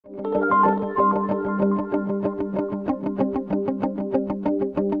Hello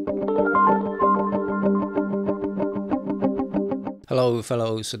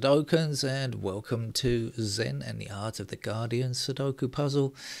fellow Sudokans, and welcome to Zen and the Art of the Guardian Sudoku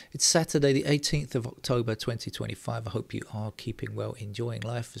Puzzle. It's Saturday the 18th of October 2025. I hope you are keeping well, enjoying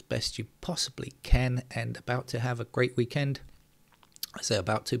life as best you possibly can, and about to have a great weekend. I say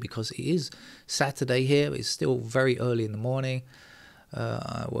about to because it is Saturday here. It's still very early in the morning.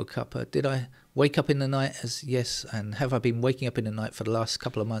 I woke up. Did I wake up in the night? Yes. And have I been waking up in the night for the last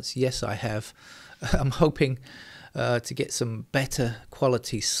couple of months? Yes, I have. I'm hoping to get some better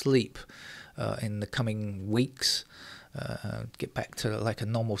quality sleep in the coming weeks. Get back to like a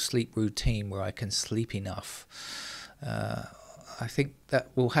normal sleep routine where I can sleep enough. I think that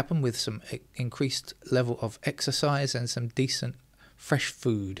will happen with some increased level of exercise and some decent fresh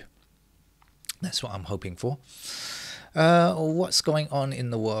food. That's what I'm hoping for. What's going on in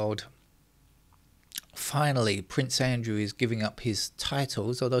the world? Finally, Prince Andrew is giving up his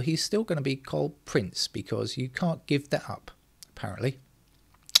titles, although he's still going to be called Prince because you can't give that up, apparently.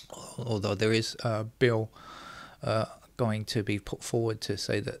 Although there is a bill going to be put forward to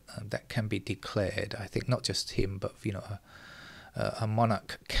say that that can be declared. I think not just him, but a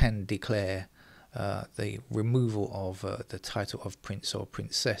monarch can declare the removal of the title of Prince or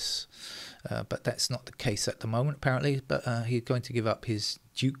Princess. But that's not the case at the moment, apparently. But he's going to give up his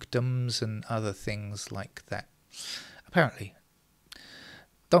dukedoms and other things like that, apparently.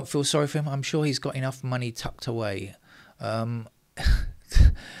 Don't feel sorry for him. I'm sure he's got enough money tucked away. The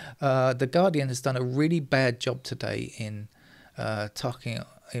Guardian has done a really bad job today in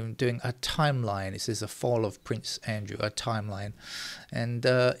doing a timeline. It says the fall of Prince Andrew, a timeline, and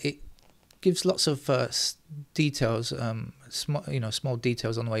it gives lots of details, small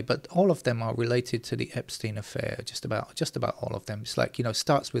details on the way, but all of them are related to the Epstein affair. Just about all of them. It's like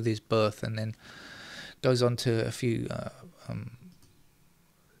starts with his birth and then goes on to a few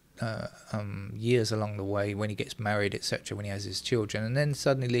years along the way when he gets married, etc., when he has his children, and then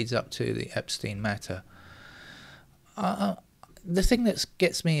suddenly leads up to the Epstein matter. The thing that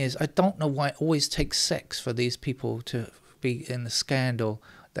gets me is I don't know why it always takes sex for these people to be in the scandal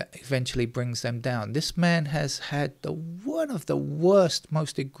that eventually brings them down. This man has had one of the worst,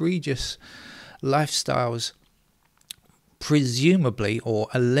 most egregious lifestyles, presumably or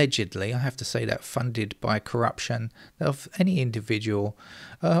allegedly, I have to say that, funded by corruption of any individual.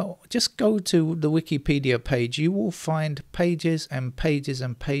 Just go to the Wikipedia page. You will find pages and pages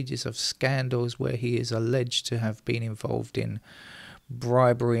and pages of scandals where he is alleged to have been involved in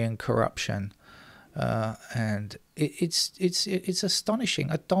bribery and corruption. And it's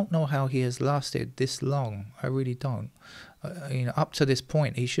astonishing. I don't know how he has lasted this long. I really don't. Up to this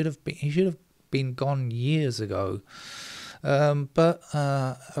point, he should have been gone years ago. But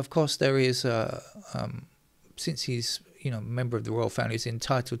of course, there is since he's a member of the royal family, he's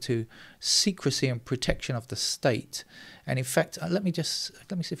entitled to secrecy and protection of the state. And in fact, let me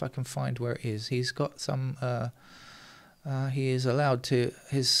see if I can find where it is. He's got some. His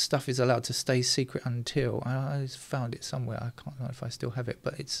stuff is allowed to stay secret until, I found it somewhere, I can't know if I still have it,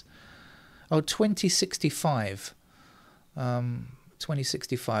 but it's, 2065,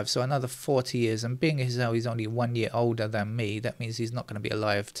 2065, so another 40 years, and being as though he's only 1 year older than me, that means he's not going to be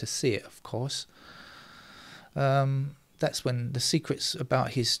alive to see it, of course. That's when the secrets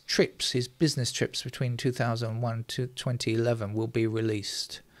about his business trips between 2001 to 2011 will be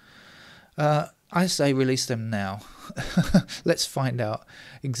released. I say release them now. Let's find out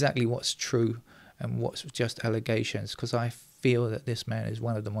exactly what's true and what's just allegations, because I feel that this man is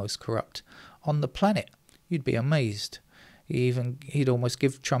one of the most corrupt on the planet. You'd be amazed. He'd almost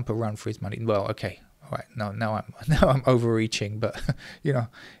give Trump a run for his money. Well, okay, all right. Now I'm overreaching, but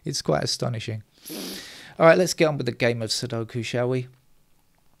it's quite astonishing. All right, let's get on with the game of Sudoku, shall we?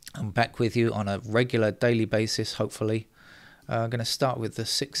 I'm back with you on a regular daily basis, hopefully. I'm going to start with the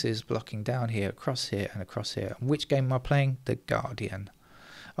sixes blocking down here, across here, and across here. Which game am I playing? The Guardian.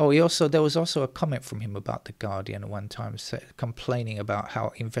 Oh, there was also a comment from him about the Guardian at one time, complaining about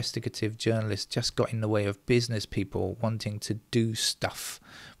how investigative journalists just got in the way of business people wanting to do stuff,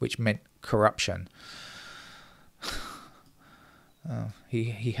 which meant corruption.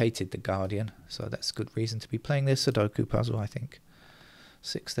 He hated the Guardian, so that's good reason to be playing this Sudoku puzzle, I think.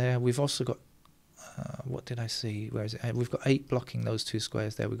 6 there. We've also got what did I see? Where is it? We've got 8 blocking those 2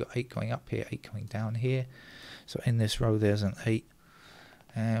 squares there. We've got 8 going up here, 8 coming down here. So in this row there's an 8.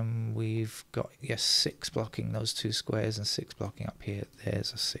 And we've got, 6 blocking those 2 squares and 6 blocking up here.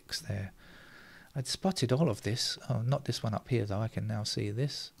 There's a 6 there. I'd spotted all of this. Oh, not this one up here though. I can now see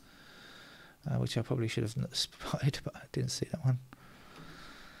this. Which I probably should have spotted, but I didn't see that one.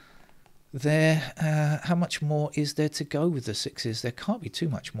 there. How much more is there to go with the sixes? There can't be too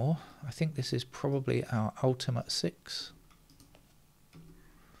much more. I think this is probably our ultimate 6.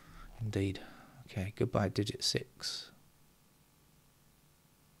 Indeed. Okay, goodbye digit 6.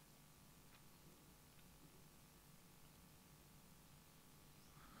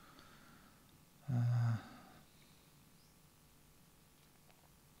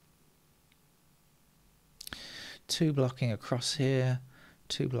 Two blocking across here,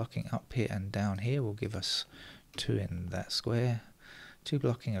 2 blocking up here and down here will give us 2 in that square. 2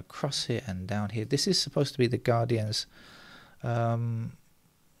 blocking across here and down here. This is supposed to be the Guardians.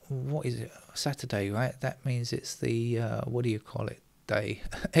 What is it? Saturday, right? That means it's the what do you call it? Day.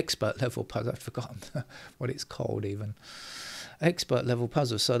 Expert level puzzle. I've forgotten what it's called even. Expert level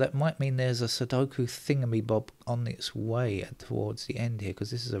puzzle. So that might mean there's a Sudoku thingamy-bob on its way towards the end here,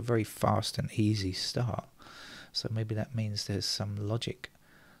 because this is a very fast and easy start. So maybe that means there's some logic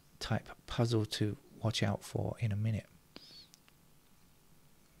type puzzle to watch out for in a minute.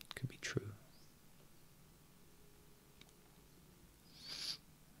 Could be true.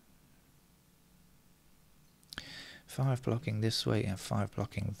 Five blocking this way and 5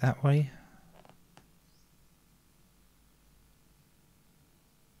 blocking that way.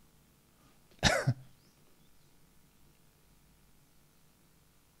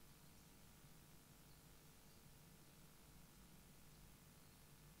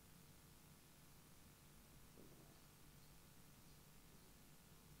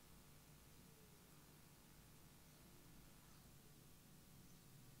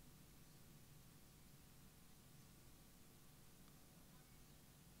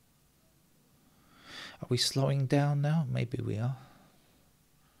 Are we slowing down now? Maybe we are.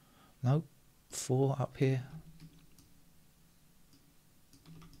 Nope. 4 up here.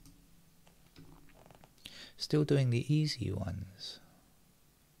 Still doing the easy ones.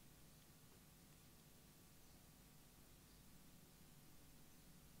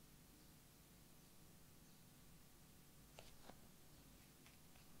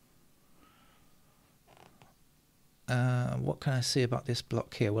 What can I see about this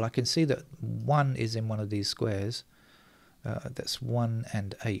block here? Well, I can see that 1 is in one of these squares. That's 1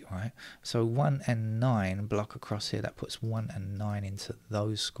 and 8, right? So 1 and 9 block across here. That puts 1 and 9 into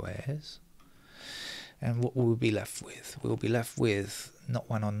those squares. And what will we be left with? We'll be left with not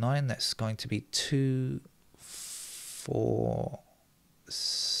 1 on 9. That's going to be 2, 4,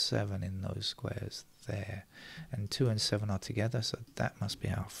 7 in those squares there. And 2 and 7 are together, so that must be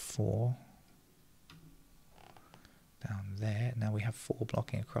our 4. Down there. Now we have 4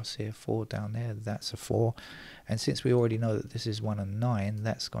 blocking across here, 4 down there, that's a 4. And since we already know that this is 1 and 9,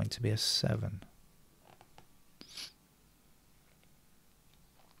 that's going to be a 7.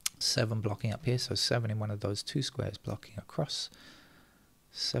 7 blocking up here, so 7 in one of those 2 squares blocking across.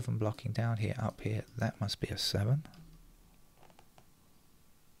 7 blocking down here, up here, that must be a 7.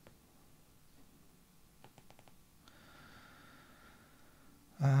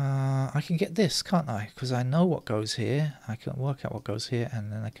 I can get this, can't I? Because I know what goes here. I can work out what goes here,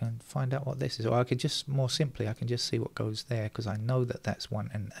 and then I can find out what this is. Or I could just, more simply, I can just see what goes there, because I know that that's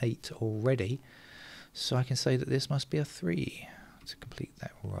 1 and 8 already. So I can say that this must be a 3 to complete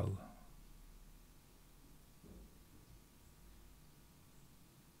that row.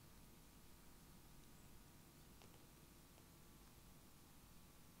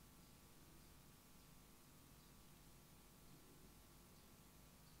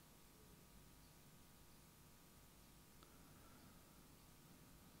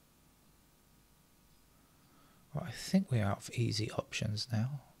 Well, I think we're out of easy options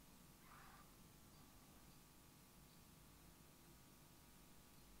now.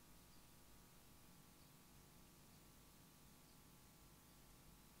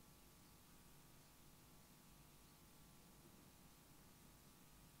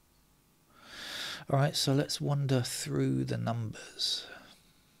 Alright, so let's wander through the numbers.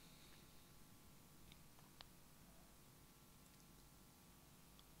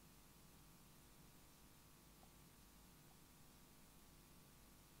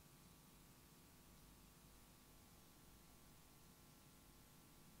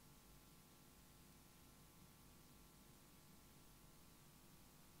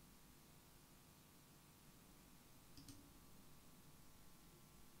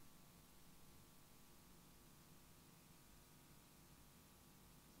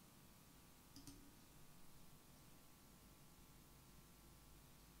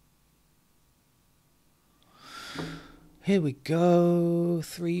 Here we go,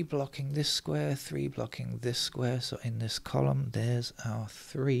 3 blocking this square, 3 blocking this square, so in this column there's our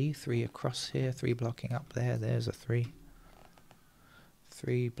 3 across here, 3 blocking up there, there's a 3.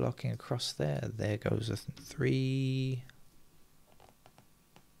 3 blocking across there. There goes a 3.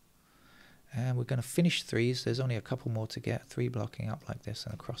 And we're going to finish 3s. There's only a couple more to get. 3 blocking up like this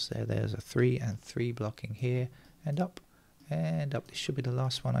and across there. There's a 3 and 3 blocking here and up and up. This should be the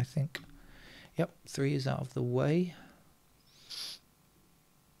last one, I think. Yep, 3 is out of the way.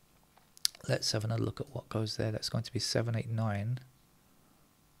 Let's have another look at what goes there. That's going to be 7, 8, 9.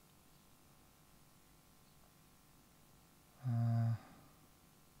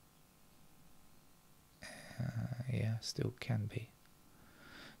 Yeah, still can be.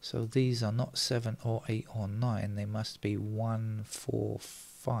 So these are not 7 or 8 or 9. They must be 1, 4,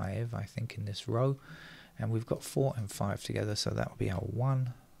 5, I think, in this row. And we've got 4 and 5 together, so that will be our 1.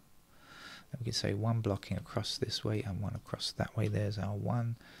 Then we can say 1 blocking across this way and 1 across that way. There's our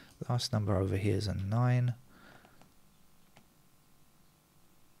 1. Last number over here is a 9.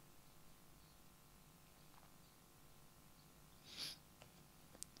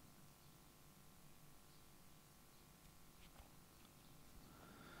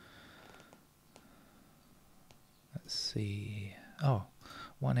 Let's see. Oh,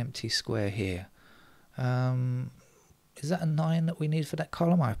 1 empty square here. Is that a 9 that we need for that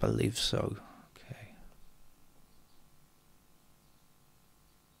column? I believe so. Okay.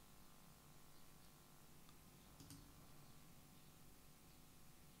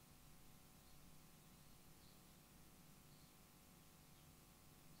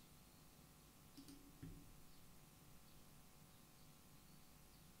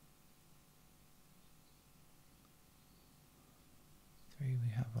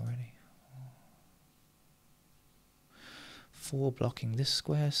 We have already 4 blocking this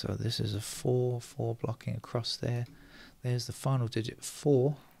square, so this is a 4 blocking across there. There's the final digit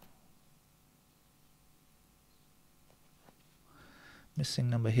 4. Missing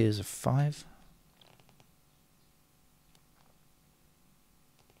number here is a 5.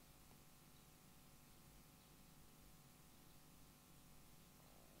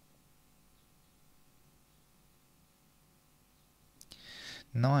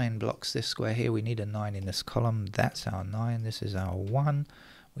 Nine blocks this square here. We need a 9 in this column. That's our 9. This is our 1.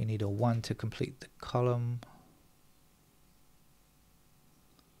 We need a 1 to complete the column.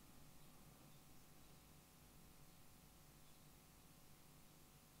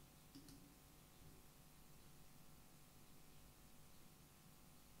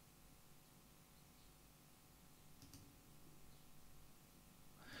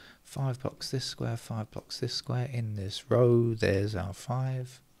 Five blocks this square, 5 blocks this square. In this row, there's our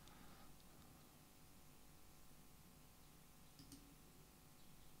 5.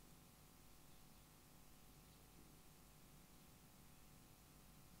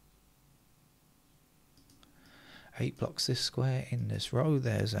 Eight blocks this square. In this row,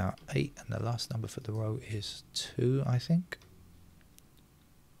 there's our 8, and the last number for the row is 2, I think.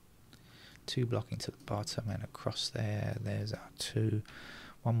 2 blocking to the bottom and across there, there's our 2.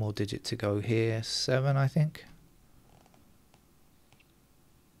 1 more digit to go here, 7, I think.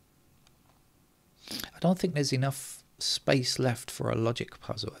 I don't think there's enough space left for a logic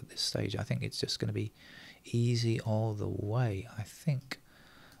puzzle at this stage. I think it's just going to be easy all the way. I think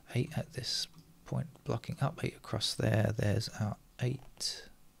 8 at this point, blocking up, 8 across there. There's our 8.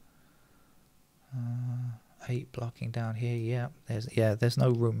 8 blocking down here. Yeah, there's no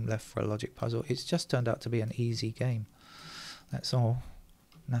room left for a logic puzzle. It's just turned out to be an easy game. That's all.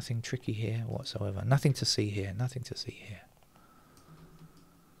 Nothing tricky here whatsoever. Nothing to see here. Nothing to see here.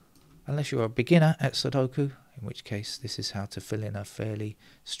 Unless you're a beginner at Sudoku, in which case this is how to fill in a fairly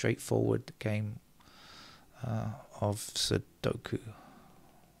straightforward game of Sudoku.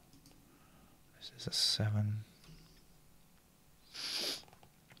 This is a 7.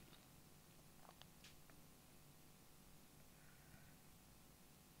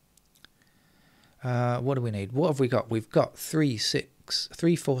 What do we need? What have we got? We've got 3,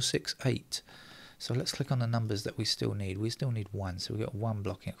 4, 6, 8. So let's click on the numbers that we still need. We still need 1. So we've got 1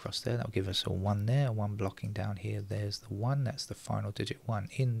 blocking across there. That'll give us a 1 there. 1 blocking down here. There's the 1. That's the final digit 1.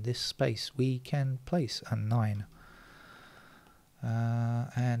 In this space, we can place a 9.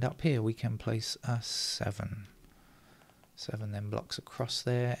 And up here, we can place a 7. 7 then blocks across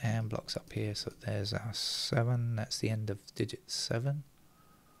there and blocks up here. So there's our 7. That's the end of digit 7.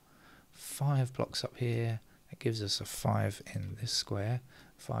 5 blocks up here. That gives us a 5 in this square.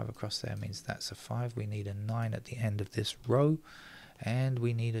 5 across there means that's a 5. We need a 9 at the end of this row. And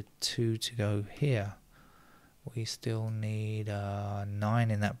we need a 2 to go here. We still need a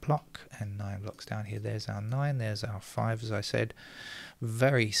 9 in that block. And 9 blocks down here. There's our 9. There's our 5, as I said.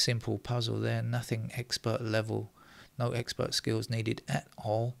 Very simple puzzle there. Nothing expert level. No expert skills needed at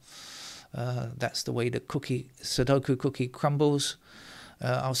all. That's the way the Sudoku cookie crumbles.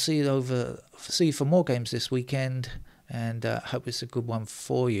 I'll see you for more games this weekend, and hope it's a good one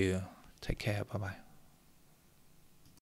for you. Take care. Bye bye.